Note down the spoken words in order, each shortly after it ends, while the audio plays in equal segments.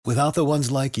Without the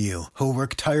ones like you, who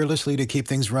work tirelessly to keep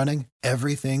things running,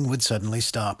 everything would suddenly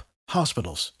stop.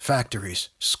 Hospitals, factories,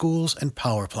 schools, and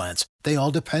power plants, they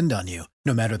all depend on you.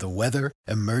 No matter the weather,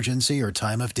 emergency, or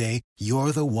time of day,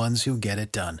 you're the ones who get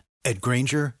it done. At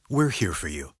Grainger, we're here for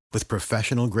you. With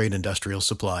professional-grade industrial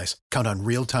supplies, count on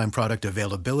real-time product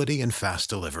availability and fast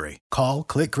delivery. Call,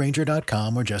 click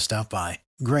Grainger.com, or just stop by.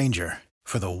 Grainger,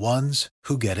 for the ones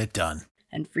who get it done.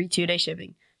 And free 2-day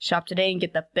shipping. Shop today and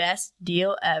get the best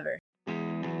deal ever.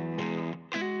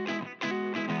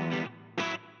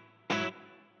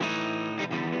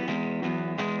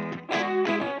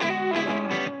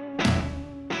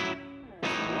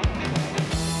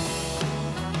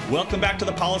 Welcome back to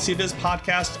the Policy Viz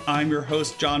podcast. I'm your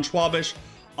host, John Schwabish.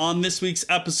 On this week's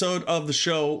episode of the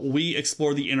show, we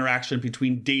explore the interaction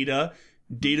between data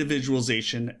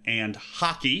visualization, and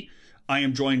hockey. I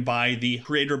am joined by the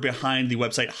creator behind the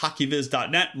website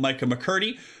hockeyviz.net, Micah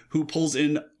McCurdy, who pulls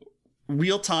in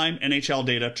real-time NHL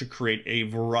data to create a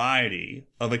variety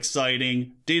of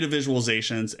exciting data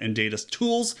visualizations and data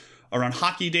tools around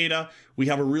hockey data. We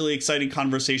have a really exciting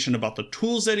conversation about the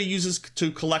tools that he uses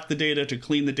to collect the data, to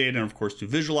clean the data, and of course to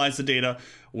visualize the data.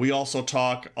 We also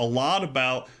talk a lot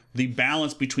about the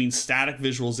balance between static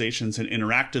visualizations and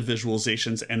interactive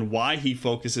visualizations and why he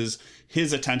focuses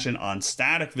his attention on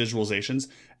static visualizations.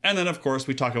 And then, of course,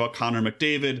 we talk about Connor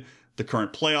McDavid, the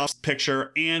current playoffs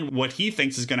picture, and what he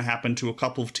thinks is going to happen to a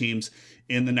couple of teams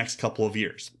in the next couple of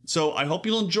years. So I hope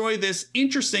you'll enjoy this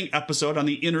interesting episode on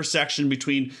the intersection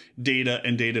between data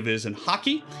and data viz and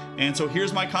hockey. And so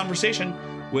here's my conversation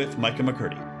with Micah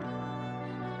McCurdy.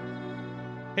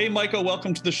 Hey, Micah,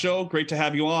 welcome to the show. Great to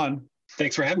have you on.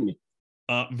 Thanks for having me.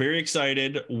 Very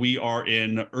excited. We are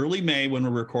in early May when we're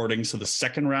recording, so the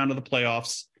second round of the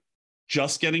playoffs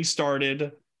just getting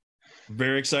started.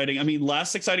 Very exciting. I mean,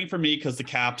 less exciting for me because the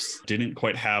Caps didn't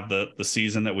quite have the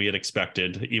season that we had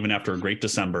expected, even after a great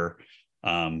December.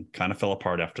 Kind of fell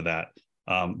apart after that.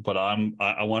 But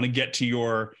I want to get to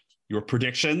your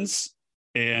predictions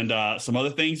and some other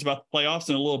things about the playoffs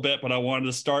in a little bit. But I wanted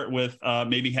to start with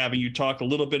maybe having you talk a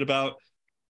little bit about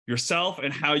yourself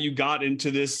and how you got into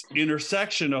this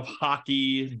intersection of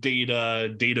hockey,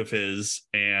 data viz,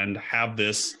 and have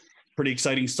this pretty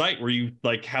exciting site where you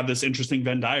have this interesting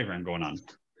Venn diagram going on.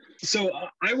 So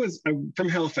I'm from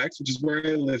Halifax, which is where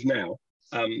I live now.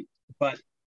 But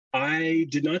I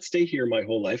did not stay here my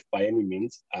whole life by any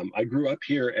means. I grew up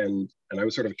here and I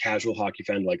was sort of a casual hockey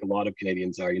fan, like a lot of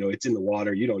Canadians are. It's in the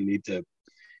water. You don't need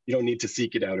to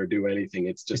seek it out or do anything.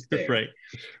 It's just there.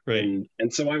 Right.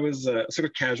 And so I was a sort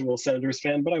of casual Senators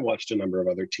fan, but I watched a number of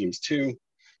other teams too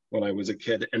when I was a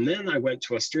kid. And then I went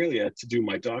to Australia to do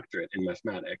my doctorate in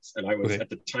mathematics. And at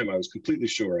the time, I was completely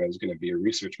sure I was going to be a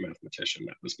research mathematician.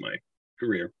 That was my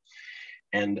career.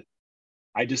 And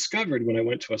I discovered when I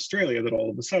went to Australia that all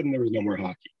of a sudden there was no more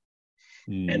hockey.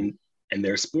 And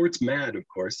they're sports mad, of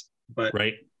course, but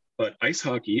ice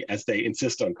hockey, as they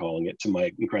insist on calling it, to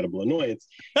my incredible annoyance,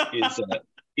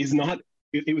 is not.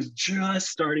 It was just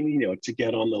starting, to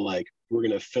get on the we're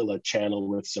going to fill a channel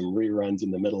with some reruns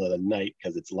in the middle of the night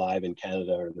because it's live in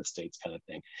Canada or the States kind of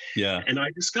thing. Yeah. And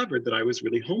I discovered that I was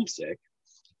really homesick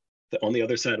on the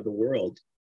other side of the world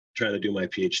trying to do my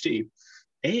PhD.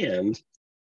 And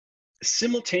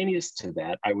simultaneous to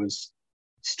that, I was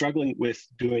struggling with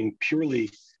doing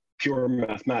pure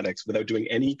mathematics without doing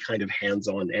any kind of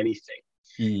hands-on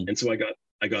anything. And so I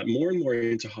got more and more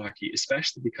into hockey,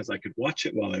 especially because I could watch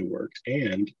it while I worked.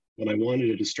 And when I wanted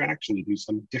a distraction to do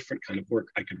some different kind of work,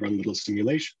 I could run little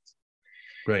simulations.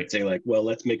 Right. Say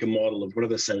let's make a model of what are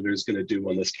the Senators going to do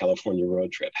on this California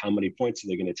road trip? How many points are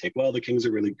they going to take? Well, the Kings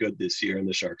are really good this year and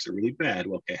the Sharks are really bad.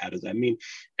 Well, okay, how does that mean?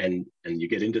 And you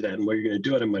get into that and where you're going to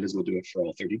do it, I might as well do it for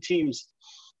all 30 teams.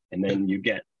 And then you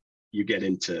get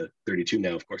into 32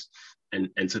 now, of course. And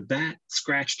so that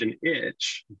scratched an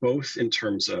itch, both in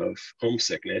terms of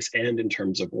homesickness and in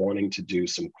terms of wanting to do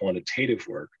some quantitative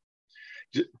work.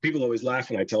 People always laugh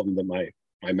when I tell them that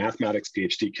my mathematics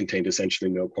PhD contained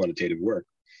essentially no quantitative work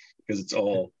because it's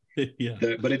all,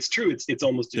 but it's true. It's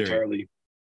almost entirely,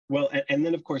 well, and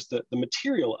then of course the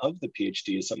material of the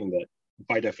PhD is something that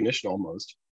by definition,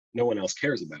 almost no one else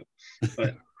cares about.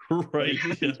 But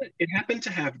it happened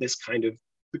to have this kind of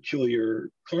peculiar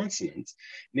consonance.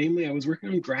 Namely, I was working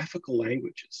on graphical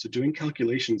languages, so doing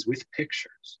calculations with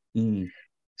pictures.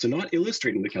 So not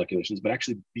illustrating the calculations, but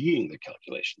actually being the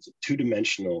calculations, a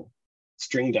two-dimensional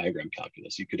string diagram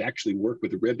calculus. You could actually work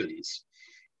with ribbons.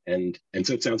 And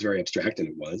so it sounds very abstract, and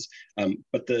it was.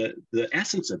 But the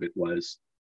essence of it was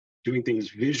doing things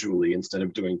visually instead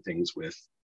of doing things with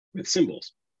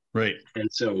symbols. Right. And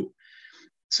so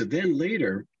then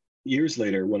later, years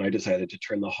later, when I decided to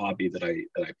turn the hobby that I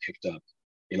picked up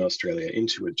in Australia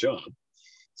into a job,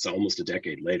 so almost a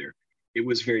decade later, it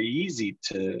was very easy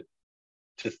to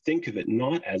think of it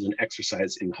not as an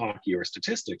exercise in hockey or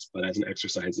statistics, but as an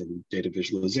exercise in data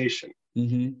visualization.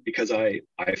 Mm-hmm. Because I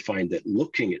find that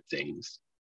looking at things,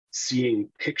 seeing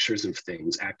pictures of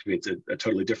things activates a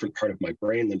totally different part of my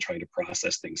brain than trying to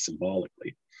process things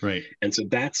symbolically. Right. And so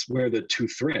that's where the two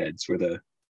threads, where the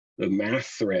math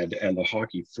thread and the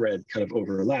hockey thread kind of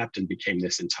overlapped and became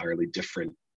this entirely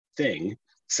different thing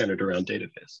centered around data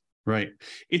viz. Right.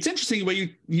 It's interesting the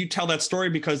way you tell that story,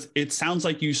 because it sounds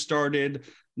like you started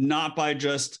not by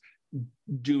just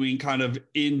doing kind of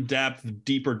in-depth,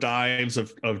 deeper dives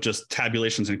of just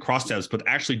tabulations and cross tabs, but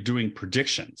actually doing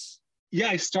predictions. Yeah,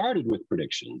 I started with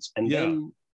predictions, and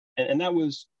then and that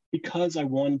was because I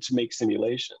wanted to make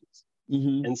simulations.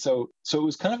 Mm-hmm. And so it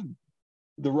was kind of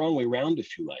the wrong way around,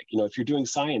 if you like. If you're doing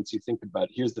science, you think about,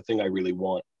 here's the thing I really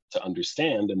want to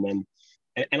understand,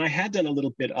 and I had done a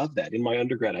little bit of that. In my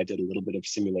undergrad, I did a little bit of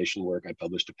simulation work. I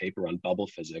published a paper on bubble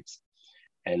physics,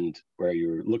 and where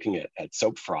you're looking at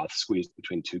soap froth squeezed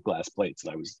between two glass plates,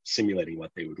 and I was simulating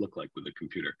what they would look like with a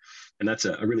computer. And that's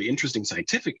a really interesting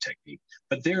scientific technique.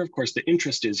 But there, of course, the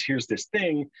interest is, here's this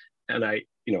thing, and I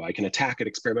can attack it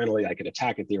experimentally, I can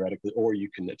attack it theoretically, or you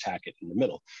can attack it in the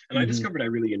middle. And I discovered I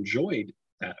really enjoyed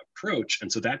that approach.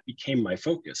 And so that became my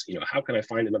focus. How can I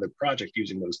find another project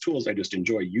using those tools? I just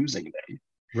enjoy using them.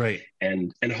 Right.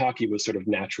 And hockey was sort of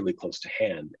naturally close to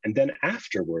hand. And then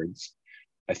afterwards,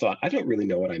 I thought, I don't really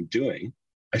know what I'm doing.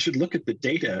 I should look at the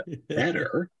data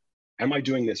better. Am I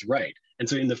doing this right? And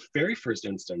so in the very first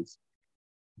instance,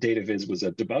 data viz was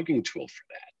a debugging tool for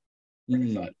that.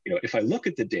 I thought, if I look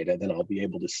at the data, then I'll be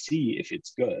able to see if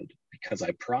it's good, because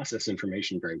I process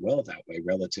information very well that way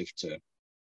relative to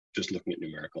just looking at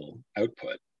numerical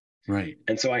output. Right.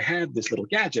 And so I had this little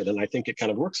gadget, and I think it kind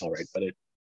of works all right, but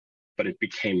it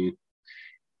became,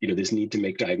 this need to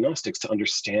make diagnostics to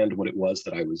understand what it was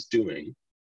that I was doing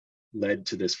led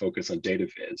to this focus on data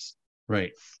viz.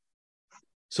 Right.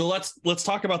 So let's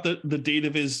talk about the data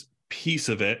viz piece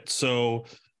of it. So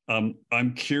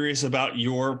I'm curious about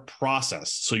your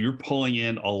process. So you're pulling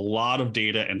in a lot of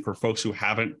data, and for folks who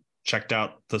haven't checked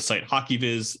out the site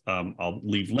HockeyViz, I'll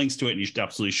leave links to it, and you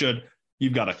absolutely should.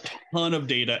 You've got a ton of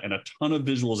data and a ton of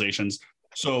visualizations.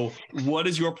 So what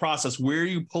is your process? Where are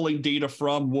you pulling data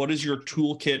from? What is your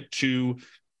toolkit to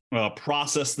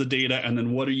process the data? And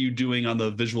then what are you doing on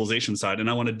the visualization side? And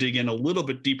I want to dig in a little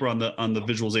bit deeper on the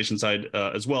visualization side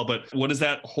as well. But what does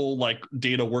that whole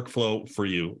data workflow for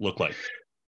you look like?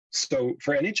 So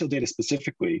for NHL data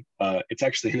specifically, it's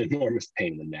actually an enormous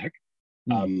pain in the neck.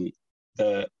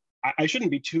 I shouldn't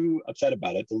be too upset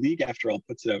about it. The league, after all,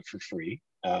 puts it out for free.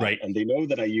 Right. And they know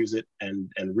that I use it and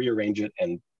rearrange it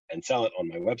and sell it on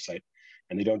my website,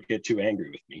 and they don't get too angry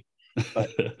with me.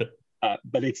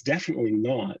 But it's definitely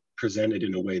not presented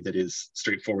in a way that is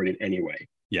straightforward in any way.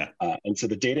 Yeah. And so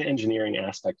the data engineering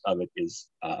aspect of it is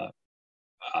a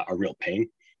real pain.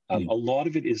 A lot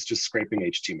of it is just scraping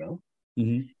HTML.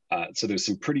 Mm-hmm. So there's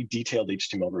some pretty detailed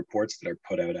HTML reports that are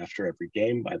put out after every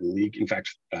game by the league. In fact,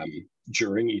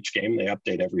 during each game, they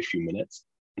update every few minutes.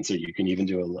 And so you can even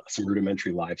do some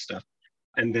rudimentary live stuff.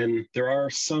 And then there are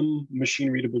some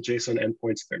machine-readable JSON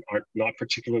endpoints that are not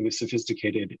particularly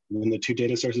sophisticated when the two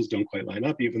data sources don't quite line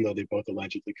up, even though they both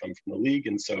allegedly come from the league.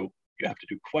 And so you have to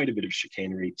do quite a bit of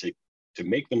chicanery to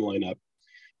make them line up.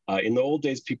 In the old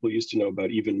days, people used to know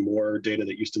about even more data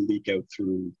that used to leak out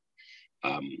through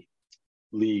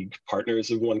league partners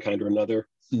of one kind or another.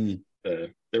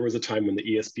 There was a time when the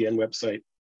ESPN website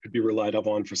could be relied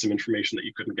upon for some information that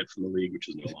you couldn't get from the league, which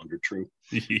is no longer true.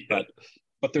 Yeah.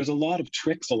 But there's a lot of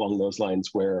tricks along those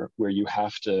lines where you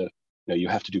have to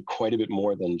do quite a bit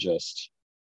more than just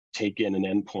take in an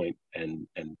endpoint and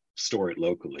store it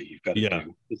locally. You've got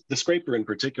to do the scraper in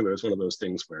particular is one of those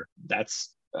things where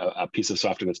that's a piece of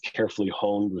software that's carefully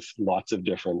honed with lots of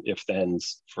different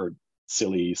if-thens for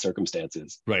silly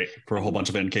circumstances. Right. For a whole bunch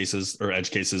of end cases or edge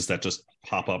cases that just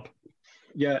pop up.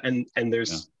 Yeah. And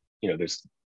there's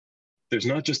there's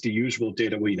not just the usual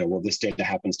data well, this data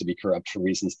happens to be corrupt for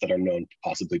reasons that are known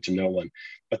possibly to no one.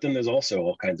 But then there's also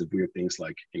all kinds of weird things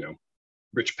like,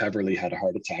 Rich Peverly had a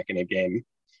heart attack in a game.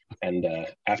 And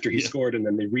after he scored, and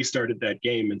then they restarted that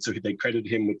game. And so they credited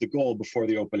him with the goal before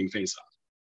the opening faceoff.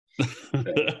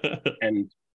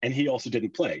 And he also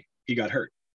didn't play. He got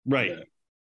hurt. Right.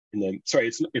 And then, sorry,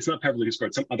 it's not Peverly who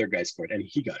scored. Some other guy scored, and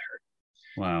he got hurt.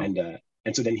 Wow.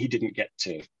 And so then he didn't get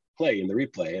to play in the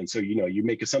replay. And so, you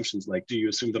make assumptions like, do you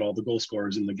assume that all the goal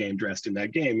scorers in the game dressed in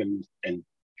that game? And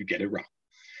you get it wrong.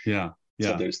 Yeah.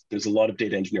 Yeah. So there's a lot of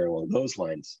data engineering along those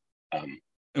lines.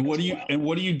 And what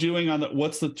well. are you doing on the,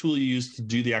 what's the tool you use to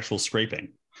do the actual scraping?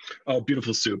 Oh,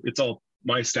 beautiful soup.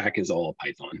 My stack is all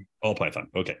Python. All Python.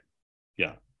 Okay.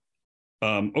 Yeah.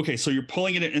 Okay. So you're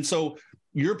pulling it in. And so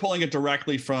you're pulling it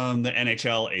directly from the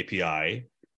NHL API.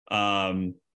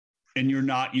 And you're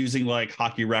not using like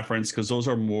Hockey Reference, because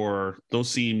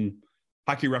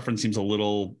Hockey Reference seems a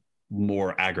little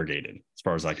more aggregated as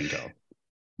far as I can tell.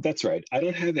 That's right. I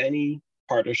don't have any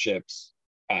partnerships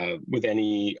with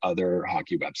any other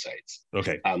hockey websites.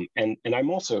 Okay. And I'm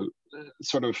also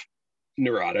sort of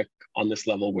neurotic on this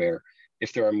level, where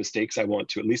if there are mistakes, I want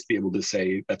to at least be able to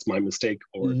say that's my mistake,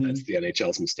 or that's the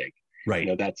NHL's mistake. Right. You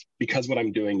know, that's because what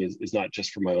I'm doing is not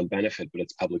just for my own benefit, but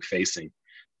it's public facing.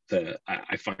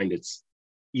 I find it's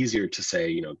easier to say,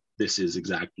 you know, this is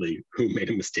exactly who made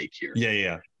a mistake here.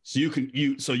 Yeah. So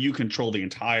you control the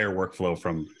entire workflow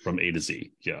from A to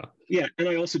Z. Yeah. Yeah, and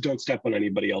I also don't step on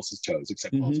anybody else's toes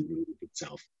except also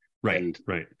itself. Right.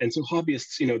 And so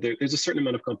hobbyists, you know, there's a certain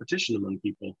amount of competition among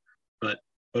people, but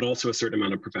also a certain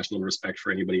amount of professional respect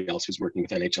for anybody else who's working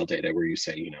with NHL data, where you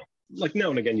say, you know, like now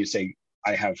and again you say,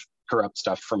 I have corrupt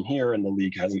stuff from here and the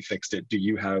league hasn't fixed it. Do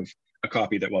you have a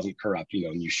copy that wasn't corrupt? You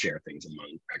know, and you share things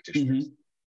among practitioners.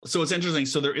 So it's interesting.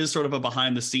 So there is sort of a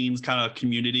behind the scenes kind of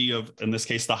community of, in this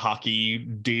case, the hockey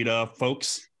data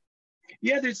folks.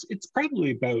 Yeah, it's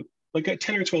probably about like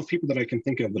 10 or 12 people that I can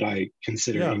think of that I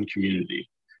consider in community.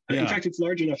 In fact, it's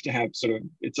large enough to have sort of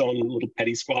its own little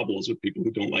petty squabbles with people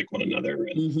who don't like one another.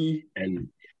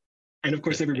 And of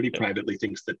course, everybody privately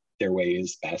thinks that their way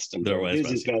is best, and their way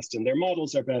is best, and their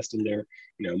models are best, and their,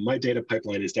 you know, my data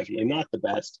pipeline is definitely not the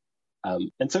best.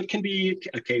 And so it can be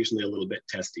occasionally a little bit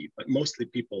testy, but mostly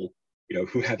people, you know,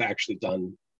 who have actually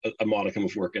done a modicum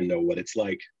of work and know what it's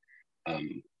like,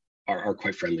 are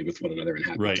quite friendly with one another and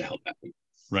happy to help them.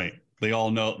 Right. They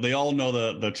all know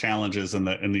the challenges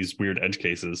in these weird edge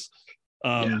cases.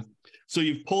 So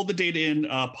you've pulled the data in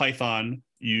Python,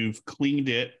 you've cleaned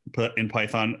it put in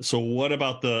Python. So what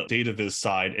about the data viz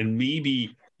side? And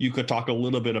maybe you could talk a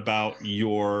little bit about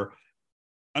your,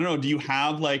 I don't know, do you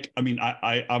have like, I mean,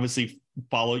 I obviously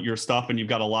follow your stuff and you've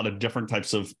got a lot of different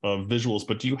types of visuals,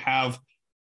 but do you have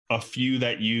a few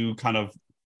that you kind of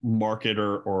market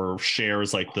or share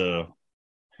as like the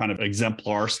kind of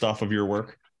exemplar stuff of your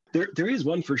work? There is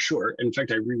one for sure. In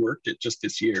fact, I reworked it just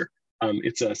this year.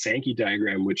 It's a Sankey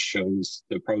diagram which shows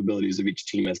the probabilities of each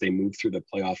team as they move through the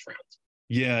playoff rounds.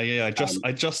 Yeah.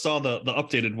 I just saw the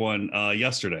updated one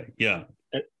yesterday. Yeah.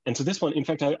 And so this one, in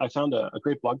fact, I found a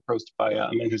great blog post by a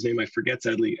man whose name I forget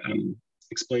sadly,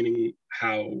 explaining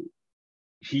how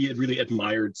he had really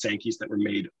admired Sankeys that were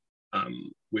made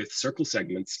with circle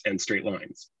segments and straight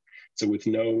lines. So with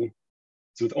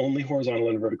only horizontal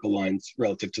and vertical lines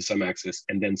relative to some axis,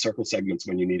 and then circle segments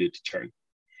when you needed to turn.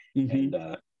 And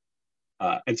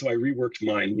so I reworked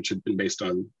mine, which had been based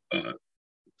on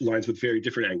lines with very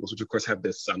different angles, which of course have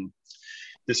this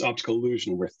optical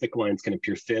illusion where thick lines can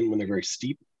appear thin when they're very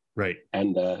steep. Right.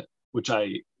 And which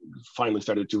I finally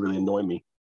started to really annoy me.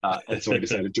 And so I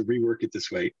decided to rework it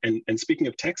this way. And speaking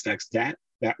of tech stacks, that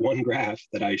one graph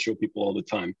that I show people all the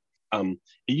time,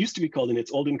 it used to be called, in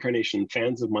its old incarnation,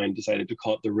 fans of mine decided to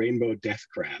call it the rainbow death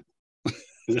crab,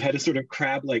 because it had a sort of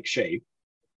crab-like shape.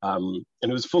 And it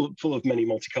was full of many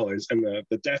multicolors. And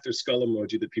the death or skull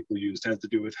emoji that people used has to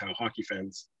do with how hockey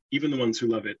fans, even the ones who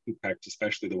love it, in fact,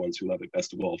 especially the ones who love it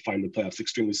best of all, find the playoffs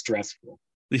extremely stressful.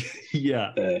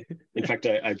 Yeah. In fact,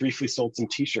 I briefly sold some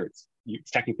T-shirts.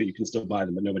 Technically, you can still buy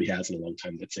them, but nobody has in a long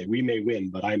time, that say, "We may win,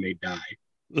 but I may die."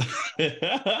 So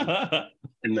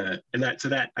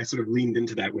I sort of leaned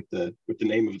into that with the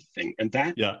name of the thing. And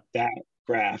that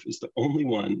graph is the only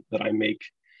one that I make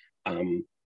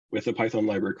with a Python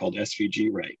library called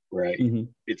svg-write, where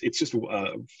it's just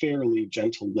a fairly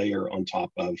gentle layer on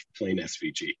top of plain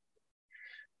SVG.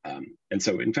 And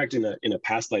so, in fact, in a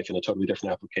past life, in a totally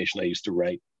different application, I used to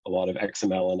write a lot of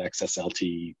XML and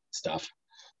XSLT stuff.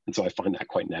 And so I find that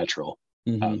quite natural,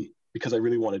 because I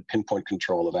really wanted pinpoint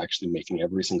control of actually making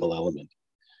every single element.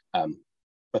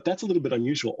 But that's a little bit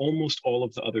unusual. Almost all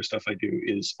of the other stuff I do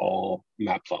is all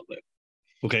matplotlib.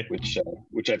 Okay.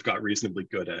 Which I've got reasonably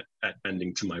good at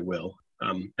bending to my will.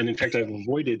 And in fact, I've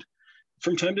avoided,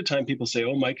 from time to time, people say,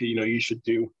 "Oh, Micah, you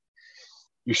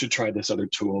should try this other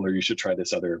tool, or you should try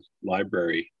this other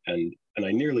library." And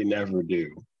I nearly never do,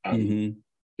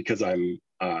 because I'm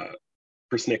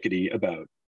persnickety about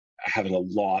having a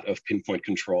lot of pinpoint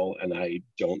control, and I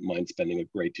don't mind spending a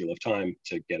great deal of time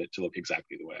to get it to look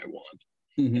exactly the way I want.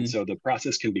 And so the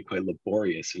process can be quite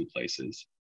laborious in places,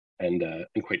 and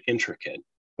quite intricate,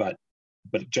 but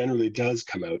it generally does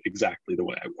come out exactly the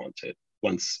way I want it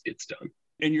once it's done.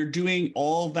 And you're doing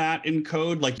all that in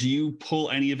code. Like, do you pull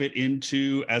any of it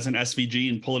into as an SVG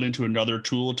and pull it into another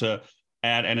tool to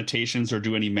add annotations or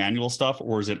do any manual stuff?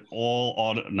 Or is it all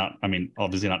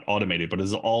obviously not automated, but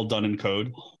is it all done in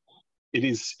code? It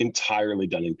is entirely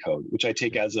done in code, which I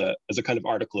take as a kind of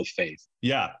article of faith.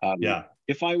 Yeah.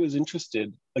 If I was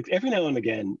interested, like every now and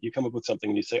again, you come up with something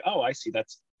and you say, oh, I see,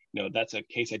 that's a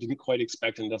case I didn't quite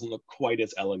expect and doesn't look quite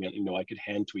as elegant. I could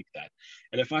hand tweak that.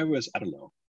 And if I was, I don't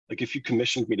know, like if you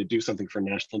commissioned me to do something for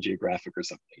National Geographic or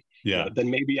something, then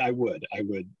maybe I would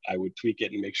tweak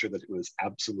it and make sure that it was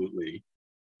absolutely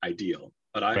ideal.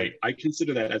 But I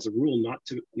consider that as a rule,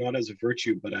 not as a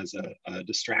virtue, but as a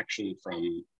distraction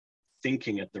from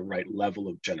thinking at the right level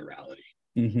of generality.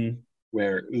 Mm-hmm.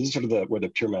 Where this is sort of where the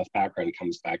pure math background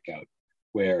comes back out,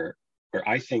 where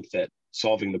I think that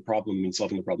solving the problem means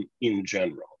solving the problem in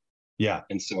general. Yeah.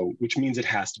 And so, which means it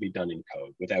has to be done in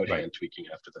code without hand tweaking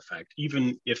after the fact,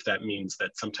 even if that means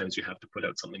that sometimes you have to put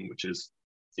out something which is,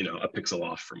 a pixel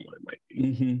off from what it might be.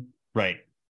 Mm-hmm. Right.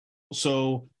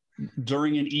 So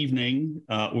during an evening,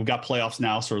 we've got playoffs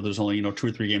now, so there's only, 2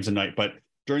 or 3 games a night, but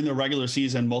during the regular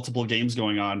season, multiple games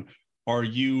going on, are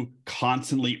you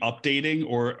constantly updating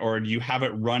or do you have it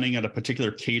running at a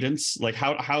particular cadence? Like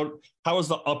how is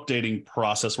the updating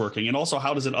process working? And also,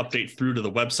 how does it update through to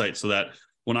the website so that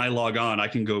when I log on, I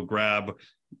can go grab,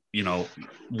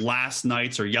 last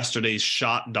night's or yesterday's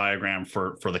shot diagram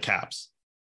for the Caps?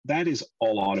 That is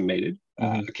all automated.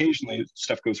 Mm-hmm. Occasionally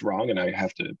stuff goes wrong and I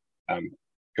have to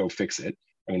go fix it.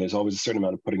 I mean, there's always a certain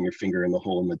amount of putting your finger in the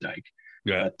hole in the dike.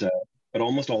 Yeah. But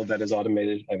almost all of that is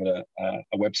automated. I have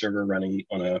a web server running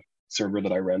on a server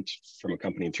that I rent from a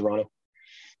company in Toronto.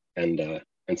 And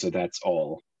so that's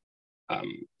all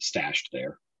stashed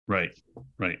there. Right.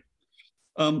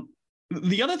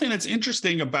 The other thing that's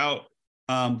interesting about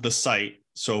the site,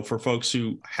 so for folks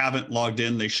who haven't logged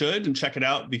in, they should and check it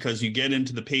out, because you get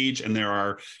into the page and there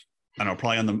are, I don't know,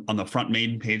 probably on the front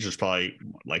main page, there's probably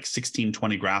like 16,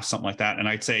 20 graphs, something like that. And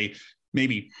I'd say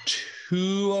maybe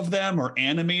 2 of them are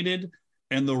animated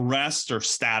and the rest are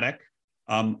static.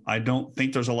 I don't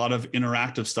think there's a lot of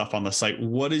interactive stuff on the site.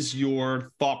 What is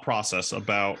your thought process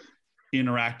about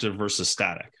interactive versus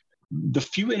static? The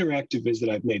few interactive vids that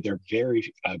I've made, they're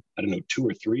very, 2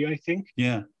 or 3, I think.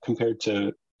 Yeah. Compared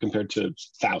to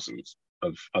thousands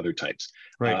of other types.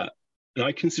 Right. And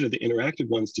I consider the interactive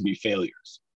ones to be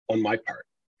failures on my part,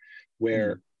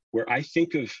 where I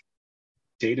think of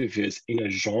data viz in a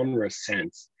genre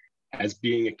sense as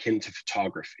being akin to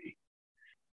photography.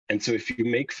 And so if you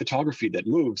make photography that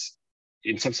moves,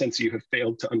 in some sense, you have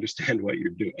failed to understand what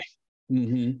you're doing.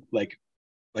 Mm-hmm. Like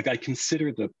I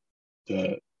consider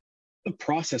the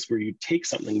process where you take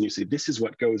something and you say, this is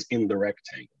what goes in the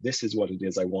rectangle. This is what it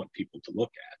is I want people to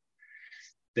look at.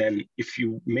 Then if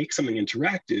you make something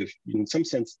interactive, in some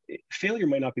sense, failure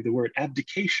might not be the word,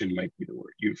 abdication might be the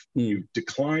word. You've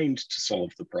declined to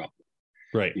solve the problem.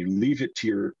 Right. You leave it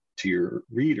to your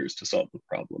readers to solve the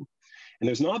problem. And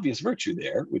there's an obvious virtue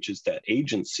there, which is that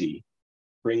agency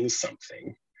brings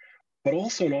something, but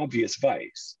also an obvious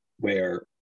vice where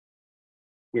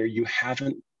you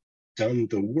haven't done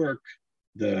the work,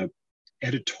 the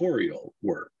editorial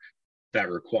work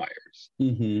that requires.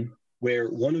 Mm-hmm. Where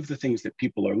one of the things that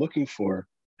people are looking for,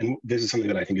 and this is something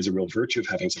that I think is a real virtue of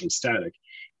having something static,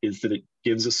 is that it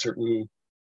gives a certain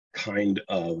kind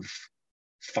of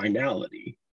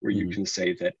finality where you can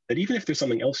say that even if there's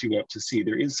something else you want to see,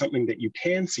 there is something that you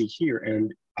can see here,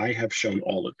 and I have shown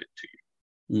all of it to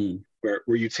you.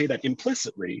 Where you say that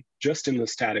implicitly, just in the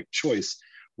static choice,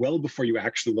 well before you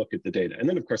actually look at the data. And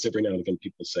then, of course, every now and again,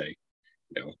 people say,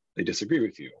 they disagree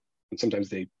with you. And sometimes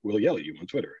they will yell at you on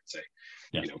Twitter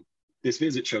and say, this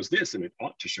visit shows this and it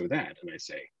ought to show that. And I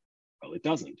say, well, it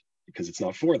doesn't, because it's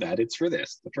not for that, it's for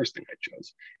this, the first thing I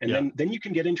chose. And then you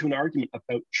can get into an argument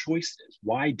about choices.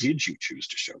 Why did you choose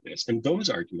to show this? And those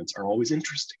arguments are always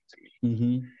interesting to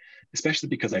me, especially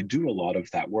because I do a lot of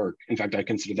that work. In fact, I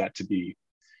consider that to be,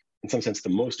 in some sense, the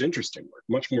most interesting work,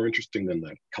 much more interesting than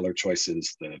the color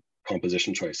choices, the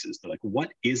composition choices. They're like, what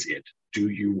is it do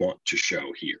you want to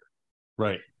show here?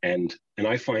 Right. And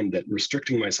I find that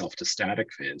restricting myself to static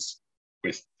viz,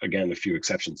 with, again, a few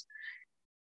exceptions,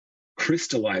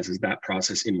 crystallizes that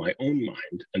process in my own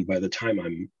mind. And by the time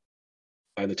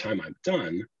I'm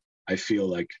done, I feel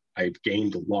like I've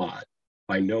gained a lot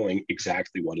by knowing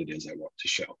exactly what it is I want to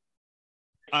show.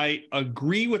 I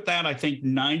agree with that. I think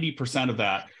 90% of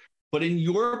that. But in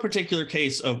your particular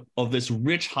case of this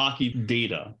rich hockey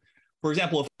data, for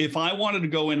example, if I wanted to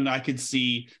go in and I could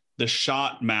see the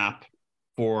shot map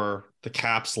for the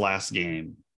Caps last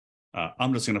game,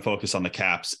 I'm just going to focus on the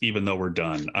Caps, even though we're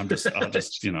done. I'll just,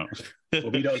 Well,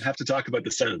 we don't have to talk about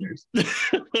the Senators.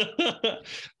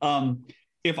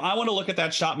 If I want to look at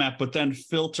that shot map, but then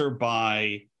filter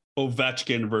by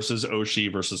Ovechkin versus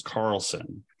Oshie versus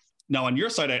Carlson. Now, on your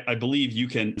side, I believe you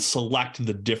can select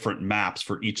the different maps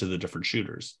for each of the different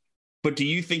shooters. But do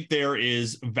you think there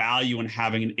is value in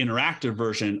having an interactive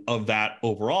version of that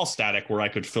overall static where I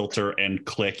could filter and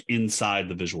click inside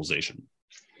the visualization?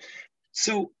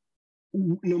 So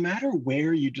no matter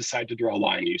where you decide to draw a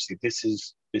line, you say, this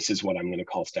is what I'm going to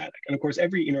call static. And of course,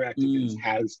 every interactive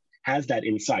has that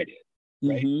inside it.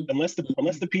 Right. Unless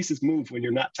the pieces move when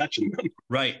you're not touching them.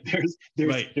 Right.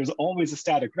 There's always a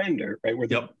static render, right?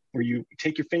 Where you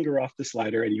take your finger off the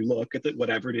slider and you look at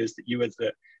whatever it is that you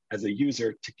as a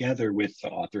user together with the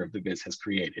author of the viz has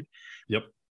created. Yep.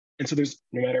 And so there's,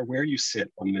 no matter where you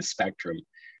sit on this spectrum,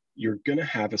 you're going to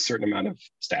have a certain amount of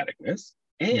staticness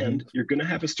and you're going to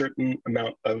have a certain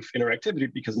amount of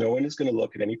interactivity because no one is going to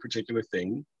look at any particular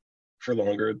thing for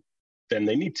longer than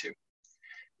they need to.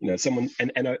 You know, someone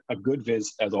and a good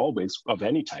viz, as always, of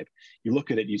any type, you look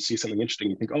at it, you see something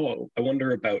interesting, you think, oh, I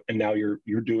wonder about, and now you're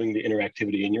doing the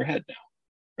interactivity in your head now,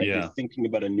 right? Yeah. You're thinking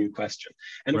about a new question.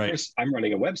 And of course, I'm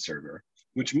running a web server,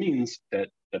 which means that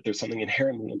there's something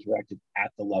inherently interactive at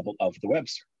the level of the web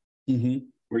server,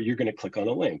 where you're going to click on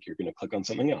a link, you're going to click on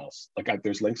something else. Like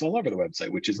there's links all over the website,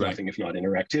 which is nothing if not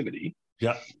interactivity.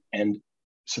 Yeah. And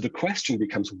so the question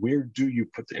becomes, where do you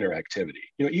put the interactivity?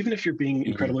 You know, even if you're being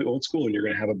incredibly old school and you're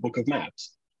going to have a book of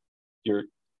maps, your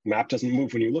map doesn't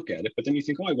move when you look at it, but then you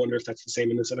think, oh, I wonder if that's the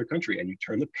same in this other country. And you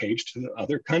turn the page to the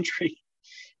other country,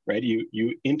 right?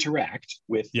 You interact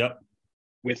with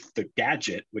the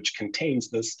gadget, which contains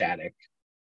the static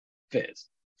viz.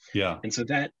 Yeah. And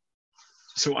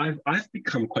so I've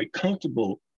become quite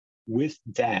comfortable with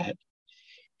that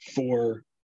for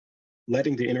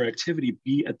letting the interactivity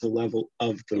be at the level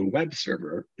of the web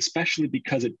server, especially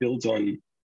because it builds on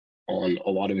a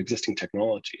lot of existing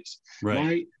technologies.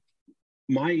 Right.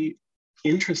 My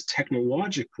interest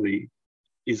technologically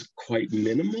is quite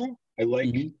minimal.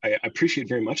 I appreciate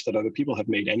very much that other people have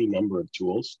made any number of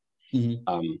tools,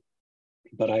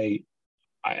 but I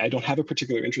don't have a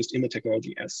particular interest in the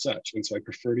technology as such, and so I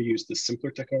prefer to use the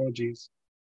simpler technologies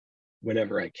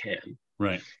whenever I can.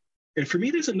 Right. And for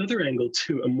me, there's another angle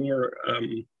too, a more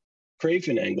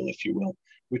craven angle, if you will,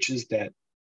 which is that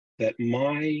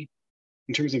in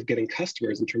terms of getting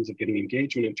customers, in terms of getting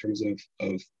engagement, in terms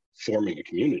of forming a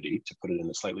community, to put it in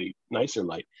a slightly nicer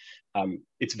light,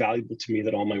 it's valuable to me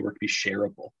that all my work be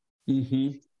shareable.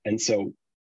 And so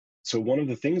one of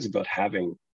the things about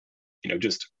having,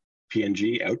 just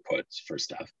PNG outputs for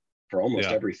stuff, for almost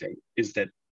everything, is that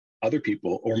other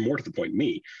people, or more to the point,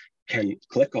 me, can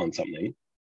click on something,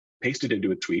 paste it into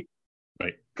a tweet,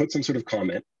 put some sort of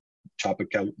comment,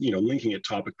 linking it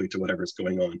topically to whatever's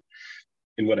going on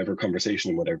in whatever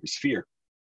conversation, in whatever sphere.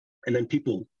 And then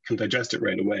people can digest it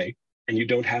right away. And you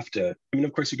don't have to,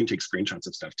 of course you can take screenshots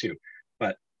of stuff too,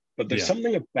 but there's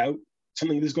something this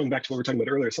is going back to what we were talking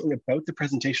about earlier, something about the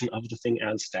presentation of the thing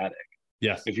as static.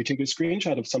 Yes. If you take a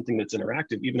screenshot of something that's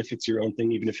interactive, even if it's your own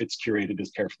thing, even if it's curated as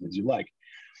carefully as you like,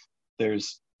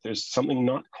 there's something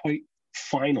not quite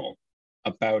final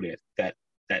about it that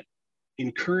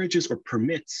encourages or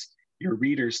permits your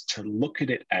readers to look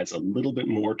at it as a little bit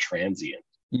more transient.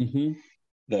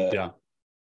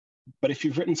 But if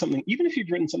you've written something, even if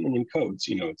you've written something in codes,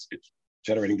 it's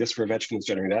generating this for Ovechkin, it's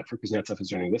generating that for Kuznetsov, it's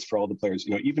generating this for all the players,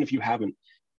 even if you haven't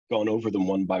gone over them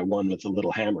one by one with a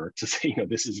little hammer to say,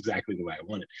 this is exactly the way I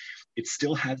want it, it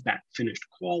still has that finished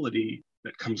quality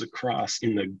that comes across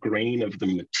in the grain of the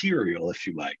material, if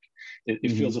you like.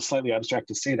 It feels a slightly abstract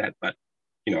to say that, but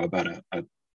about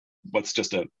what's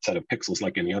just a set of pixels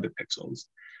like any other pixels.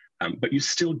 But you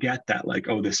still get that, like,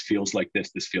 oh, this feels like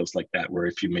this feels like that, where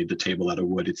if you made the table out of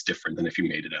wood, it's different than if you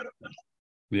made it out of metal.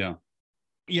 Yeah.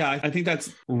 Yeah, I think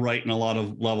that's right in a lot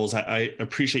of levels. I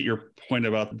appreciate your point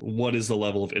about what is the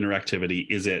level of interactivity.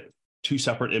 Is it two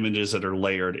separate images that are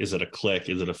layered? Is it a click?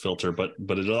 Is it a filter? But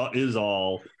it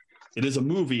is a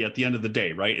movie at the end of the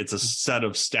day, right? It's a set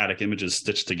of static images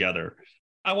stitched together.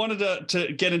 I wanted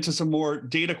to get into some more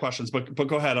data questions, but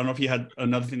go ahead. I don't know if you had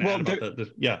another thing to add about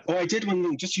that. Yeah. Well, I did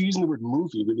when just using the word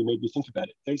movie really made me think about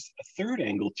it. There's a third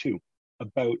angle too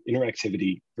about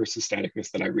interactivity versus staticness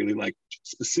that I really like,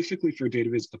 specifically for data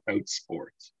viz about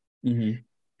sports,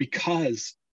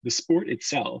 because the sport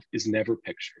itself is never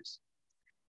pictures.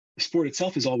 The sport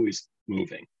itself is always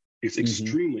moving. It's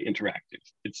extremely interactive.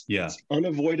 It's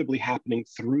unavoidably happening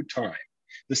through time.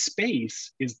 The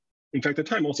space is, in fact, the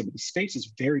time also, but the space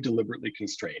is very deliberately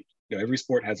constrained. Every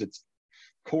sport has its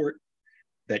court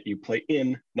that you play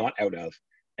in, not out of,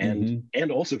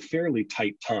 and also fairly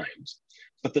tight times.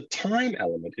 But the time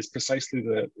element is precisely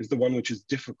the one which is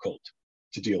difficult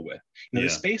to deal with. The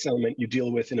space element you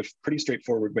deal with in a pretty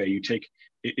straightforward way.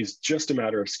 It is just a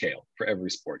matter of scale for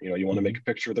every sport. You want to make a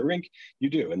picture of the rink, you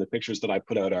do. And the pictures that I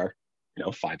put out are,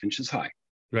 5 inches high.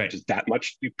 Right. Which is that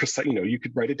much precise. You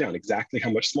could write it down exactly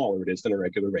how much smaller it is than a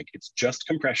regular rink. It's just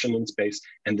compression in space,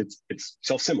 and it's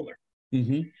self-similar.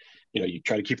 You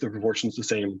try to keep the proportions the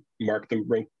same, mark the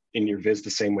rink in your viz the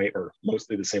same way, or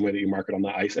mostly the same way that you mark it on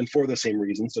the ice, and for the same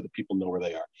reason, so that people know where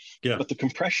they are. Yeah. But the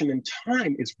compression in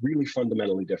time is really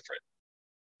fundamentally different.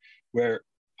 Where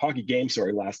hockey game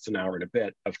story lasts an hour and a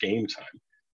bit of game time,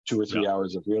 2 or 3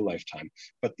 hours of real life time,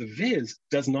 but the viz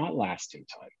does not last in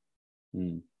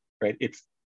time. Right?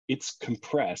 It's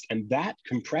compressed, and that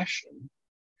compression,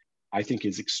 I think,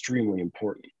 is extremely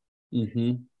important.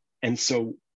 And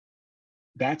so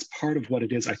that's part of what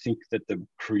it is, I think, that the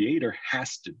creator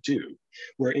has to do,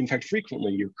 where in fact,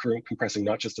 frequently you're compressing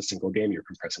not just a single game, you're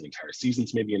compressing entire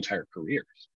seasons, maybe entire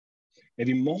careers,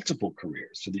 maybe multiple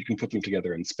careers, so that you can put them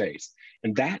together in space.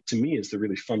 And that, to me, is the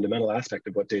really fundamental aspect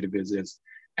of what data viz is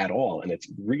at all. And it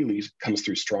really comes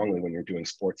through strongly when you're doing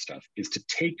sports stuff, is to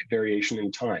take variation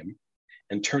in time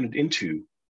and turn it into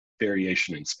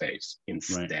variation in space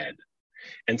instead. Right.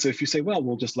 And so if you say, well,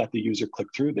 we'll just let the user click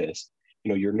through this,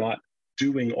 you're not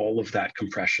doing all of that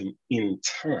compression in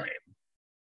time,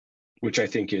 which I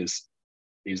think is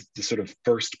the sort of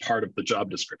first part of the job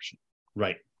description.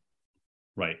 Right.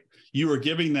 You were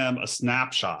giving them a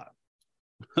snapshot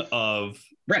of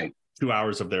 2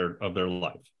 hours of their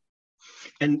life.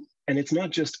 And it's not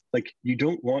just like, you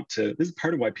don't want to, this is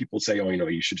part of why people say,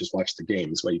 you should just watch the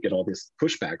games, why you get all this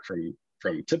pushback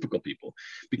from typical people,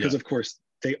 because of course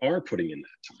they are putting in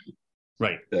that time.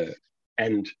 Right.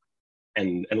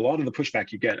 And a lot of the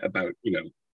pushback you get about,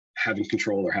 having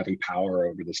control or having power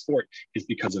over the sport is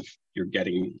because of you're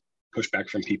getting pushback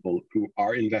from people who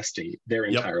are investing their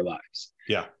entire lives.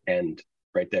 Yeah. And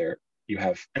right there you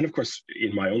have, and of course,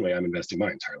 in my own way, I'm investing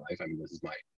my entire life. I mean, this is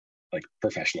my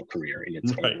professional career in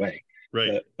its own way.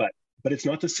 Right. But it's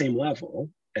not the same level.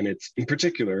 And it's in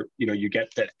particular, you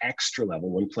get that extra level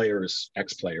when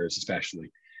ex-players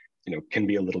especially, can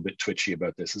be a little bit twitchy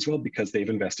about this as well, because they've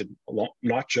invested a lot,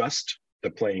 not just the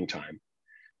playing time,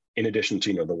 in addition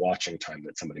to, the watching time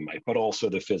that somebody might, but also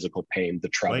the physical pain, the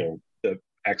travel, the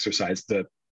exercise, the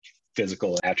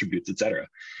physical attributes, et cetera.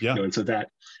 Yeah. And so that,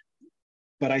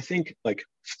 but I think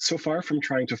so far from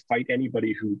trying to fight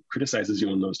anybody who criticizes you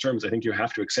in those terms, I think you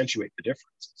have to accentuate the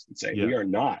differences and say, we are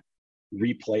not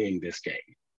replaying this game.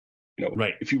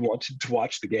 If you wanted to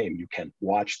watch the game, you can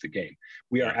watch the game.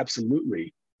 We are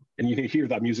absolutely, and you can hear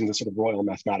that I'm using the sort of royal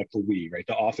mathematical we, right?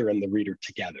 The author and the reader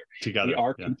together.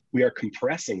 We are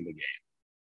compressing the game.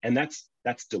 And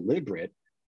that's deliberate,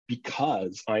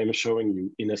 because I am showing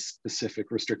you in a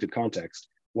specific restricted context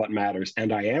what matters,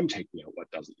 and I am taking out what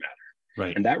doesn't matter.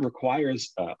 Right. And that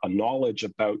requires a knowledge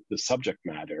about the subject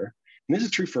matter. And this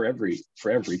is true for every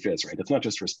viz, right? It's not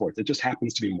just for sports. It just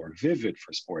happens to be more vivid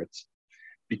for sports,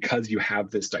 because you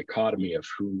have this dichotomy of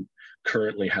who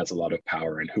currently has a lot of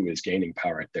power and who is gaining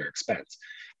power at their expense.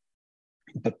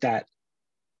 But that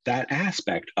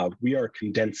aspect of, we are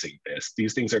condensing this,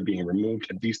 these things are being removed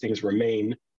and these things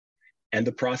remain, and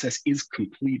the process is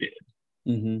completed,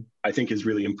 I think is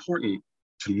really important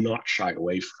to not shy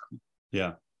away from.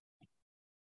 Yeah.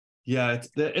 Yeah,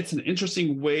 it's an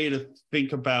interesting way to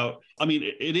think about. I mean,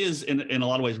 it is in a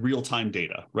lot of ways real-time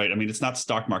data, right? I mean, it's not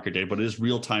stock market data, but it is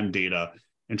real-time data,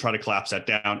 and try to collapse that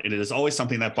down. And it is always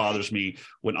something that bothers me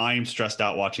when I am stressed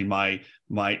out watching my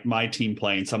team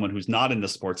playing. Someone who's not into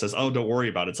sports says, "Oh, don't worry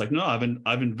about it." It's like, no,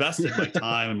 I've invested my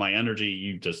time and my energy.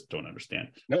 You just don't understand.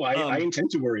 No, I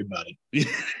intend to worry about it.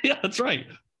 Yeah, that's right.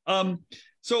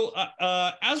 So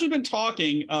as we've been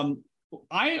talking,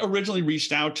 I originally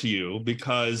reached out to you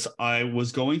because I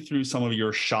was going through some of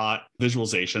your shot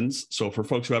visualizations. So for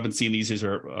folks who haven't seen these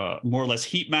are more or less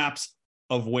heat maps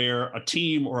of where a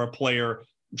team or a player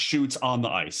shoots on the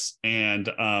ice. And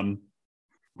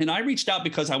I reached out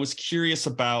because I was curious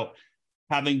about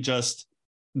having just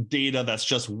data that's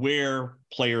just where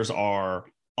players are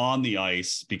on the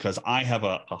ice, because I have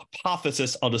a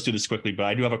hypothesis. I'll just do this quickly, but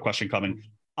I do have a question coming.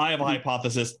 I have a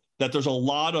hypothesis that there's a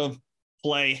lot of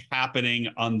play happening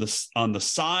on the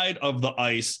side of the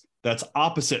ice that's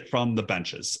opposite from the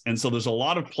benches. And so there's a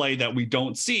lot of play that we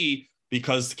don't see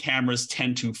because the cameras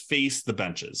tend to face the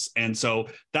benches. And so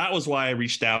that was why I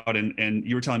reached out, and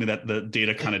you were telling me that the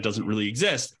data kind of doesn't really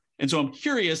exist. And so I'm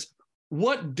curious,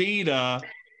 what data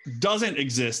doesn't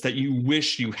exist that you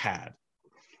wish you had?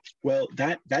 Well,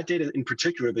 that data in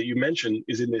particular that you mentioned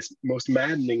is in this most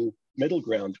maddening middle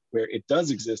ground where it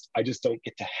does exist. I just don't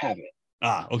get to have it.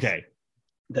 Okay.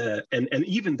 And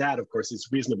even that, of course, is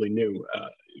reasonably new.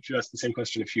 If you asked the same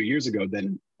question a few years ago,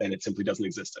 then it simply doesn't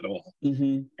exist at all.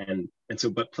 And so,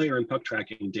 but player and puck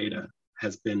tracking data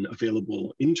has been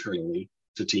available internally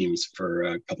to teams for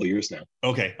a couple of years now.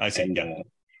 Okay, I see. And,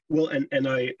 well, and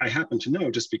I happen to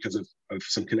know, just because of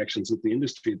some connections with the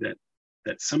industry,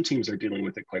 that some teams are dealing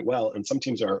with it quite well, and some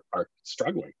teams are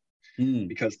struggling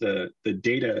because the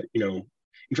data, in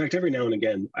fact, every now and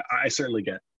again, I certainly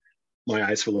get my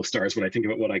eyes full of stars when I think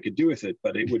about what I could do with it,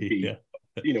 but it would be,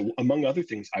 among other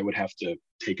things, I would have to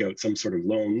take out some sort of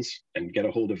loans and get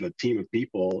a hold of a team of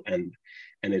people, and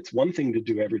it's one thing to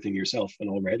do everything yourself, and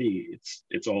already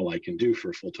it's all I can do for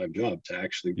a full-time job to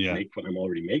actually make what I'm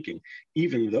already making,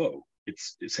 even though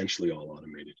it's essentially all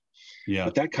automated.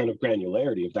 But that kind of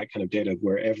granularity of that kind of data,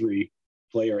 where every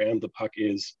player and the puck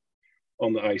is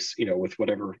on the ice, with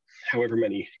however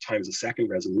many times a second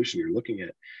resolution you're looking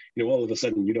at, all of a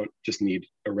sudden you don't just need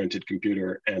a rented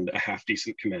computer and a half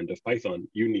decent command of Python.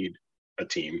 You need a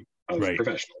team of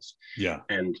professionals.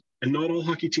 And not all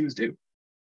hockey teams do.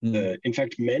 In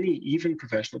fact, many even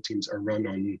professional teams are run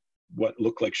on what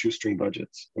look like shoestring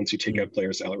budgets once you take out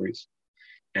player salaries.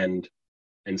 And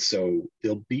so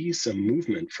there'll be some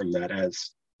movement from that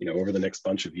as, over the next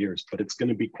bunch of years, but it's going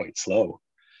to be quite slow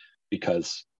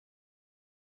because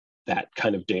that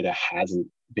kind of data hasn't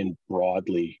been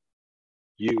broadly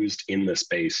used in the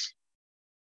space.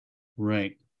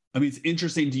 Right. I mean, it's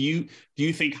interesting. Do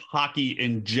you think hockey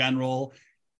in general,